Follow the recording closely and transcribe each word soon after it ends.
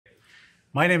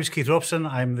My name is Keith Robson.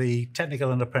 I'm the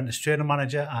Technical and Apprentice Training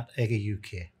Manager at EGGER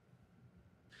UK.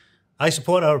 I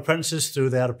support our apprentices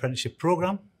through their apprenticeship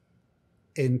programme.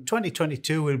 In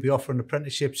 2022, we'll be offering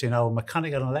apprenticeships in our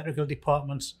mechanical and electrical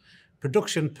departments,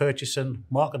 production, purchasing,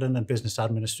 marketing and business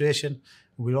administration.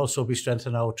 We'll also be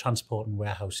strengthening our transport and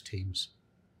warehouse teams.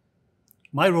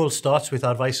 My role starts with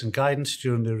advice and guidance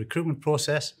during the recruitment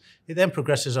process. It then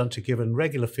progresses on to giving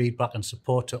regular feedback and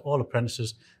support to all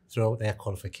apprentices throughout their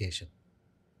qualification.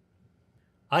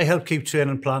 I help keep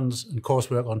training plans and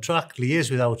coursework on track,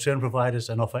 liaise with our training providers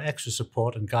and offer extra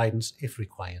support and guidance if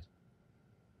required.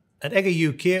 At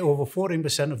EGGER UK, over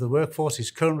 14% of the workforce is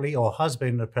currently or has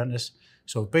been an apprentice,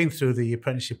 so I've been through the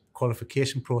apprenticeship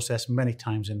qualification process many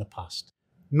times in the past.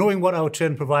 Knowing what our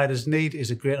training providers need is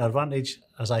a great advantage,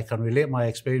 as I can relate my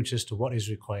experiences to what is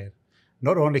required.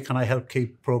 Not only can I help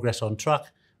keep progress on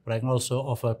track, but I can also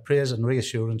offer praise and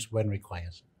reassurance when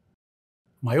required.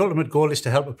 My ultimate goal is to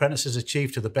help apprentices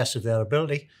achieve to the best of their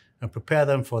ability and prepare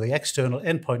them for the external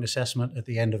endpoint assessment at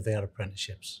the end of their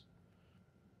apprenticeships.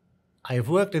 I have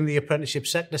worked in the apprenticeship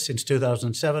sector since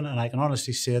 2007, and I can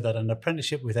honestly say that an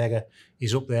apprenticeship with EGGER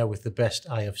is up there with the best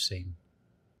I have seen.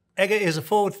 EGGER is a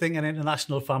forward-thinking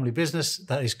international family business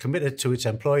that is committed to its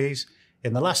employees.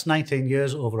 In the last 19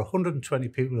 years, over 120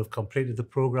 people have completed the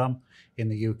programme in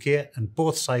the UK, and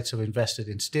both sites have invested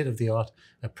in state-of-the-art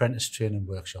apprentice training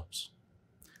workshops.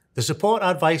 The support,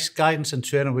 advice, guidance and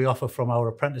training we offer from our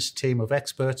apprentice team of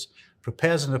experts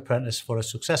prepares an apprentice for a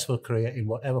successful career in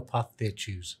whatever path they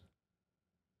choose.